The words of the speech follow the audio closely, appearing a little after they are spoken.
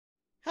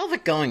How's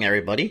it going,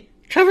 everybody?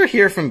 Trevor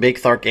here from Big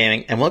Thark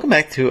Gaming, and welcome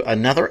back to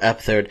another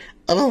episode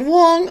of a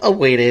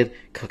long-awaited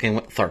Cooking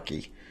with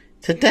Sharky.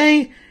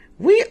 Today,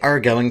 we are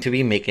going to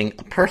be making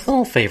a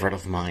personal favorite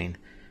of mine,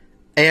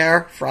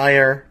 air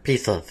fryer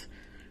pizzas.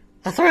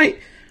 That's right,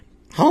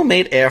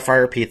 homemade air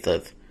fryer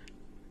pizzas.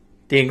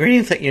 The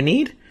ingredients that you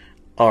need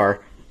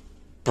are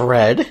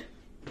bread,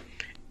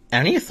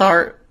 any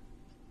sort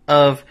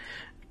of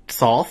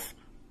sauce,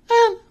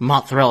 and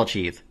mozzarella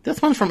cheese.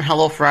 This one's from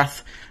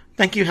HelloFresh.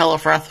 Thank you,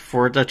 HelloFresh,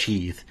 for the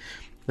cheese.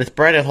 This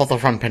bread is also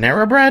from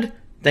Panera Bread.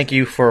 Thank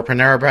you for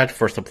Panera Bread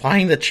for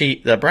supplying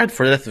the bread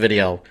for this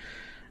video.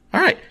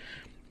 Alright,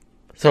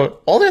 so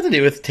all they have to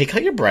do is take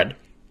out your bread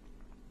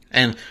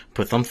and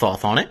put some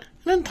sauce on it,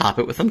 and then top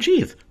it with some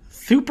cheese.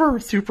 Super,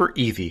 super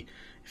easy.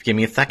 If you give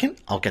me a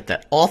second, I'll get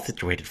that all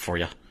situated for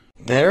you.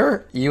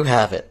 There you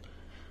have it.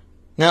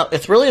 Now,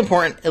 it's really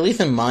important, at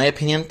least in my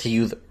opinion, to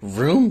use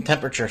room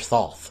temperature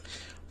sauce.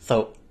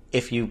 So,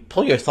 if you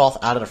pull your sauce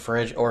out of the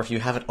fridge, or if you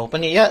haven't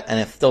opened it yet and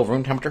it's still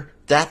room temperature,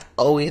 that's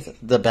always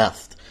the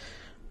best.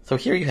 So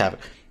here you have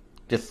it.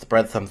 Just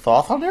spread some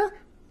sauce on there,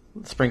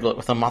 sprinkle it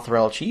with some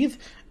mozzarella cheese,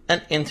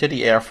 and into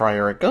the air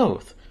fryer it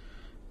goes.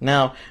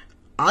 Now,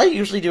 I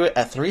usually do it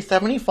at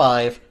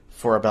 375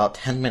 for about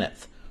 10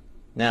 minutes.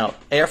 Now,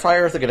 air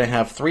fryers are going to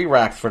have 3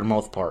 racks for the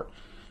most part.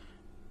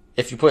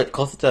 If you put it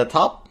closer to the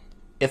top,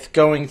 it's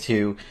going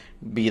to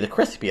be the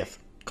crispiest.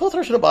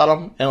 Closer to the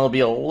bottom, and it'll be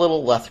a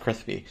little less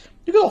crispy.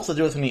 You can also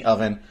do this in the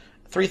oven,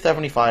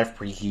 375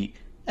 preheat,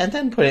 and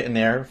then put it in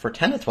there for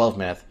 10 to 12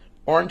 minutes,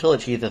 or until the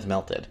cheese is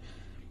melted.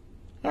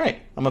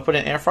 Alright, I'm going to put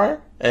it in air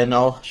fryer, and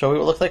I'll show you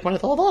what it looks like when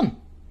it's all done.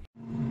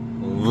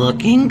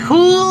 Looking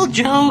cool,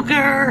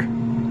 Joker!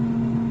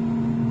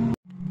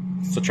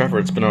 So Trevor,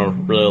 it's been a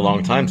really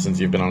long time since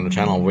you've been on the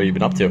channel. What have you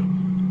been up to?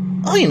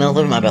 Oh, you know,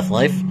 living my best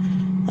life.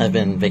 I've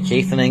been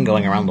vacationing,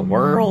 going around the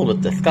world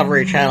with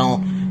Discovery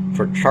Channel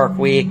for Shark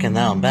Week, and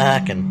now I'm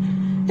back,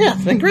 and yeah,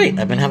 it's been great.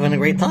 I've been having a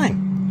great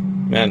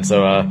time. Man,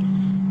 so,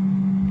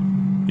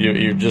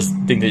 you just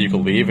think that you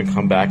could leave and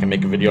come back and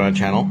make a video on a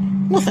channel?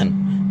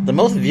 Listen, the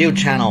most viewed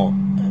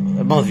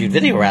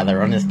video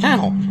rather, on this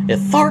channel is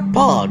Thark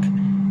Pog,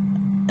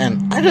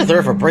 and I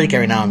deserve a break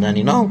every now and then,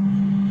 you know?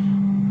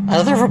 I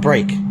deserve a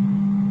break.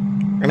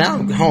 And now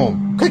I'm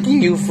home,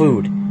 cooking you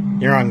food.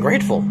 You're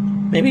ungrateful.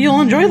 Maybe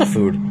you'll enjoy the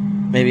food.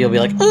 Maybe you'll be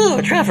like,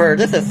 oh, Trevor,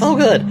 this is so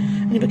good.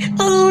 And you'll be like,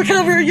 oh,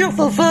 Trevor, you're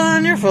so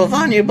fun,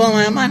 you blow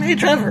my mind. Hey,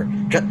 Trevor.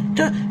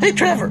 Hey,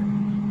 Trevor.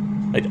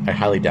 I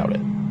highly doubt it.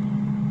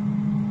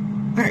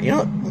 Alright, you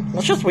know what?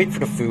 Let's just wait for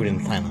the food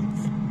in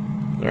silence.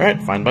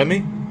 Alright, fine by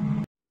me.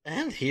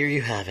 And here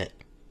you have it.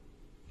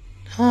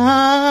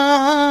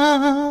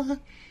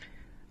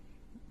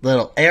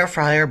 Little air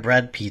fryer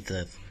bread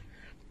pizzas.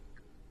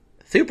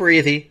 Super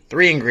easy,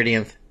 3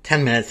 ingredients,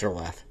 10 minutes or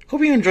less. Hope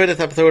you enjoyed this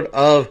episode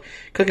of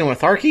Cooking with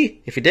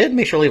Sharky. If you did,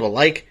 make sure to leave a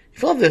like.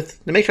 If you love this,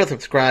 then make sure to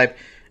subscribe.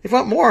 If you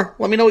want more,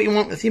 let me know what you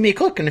want to see me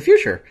cook in the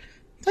future.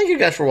 Thank you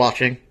guys for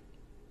watching.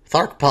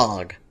 Thark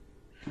Pog.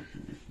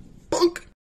 Bunk!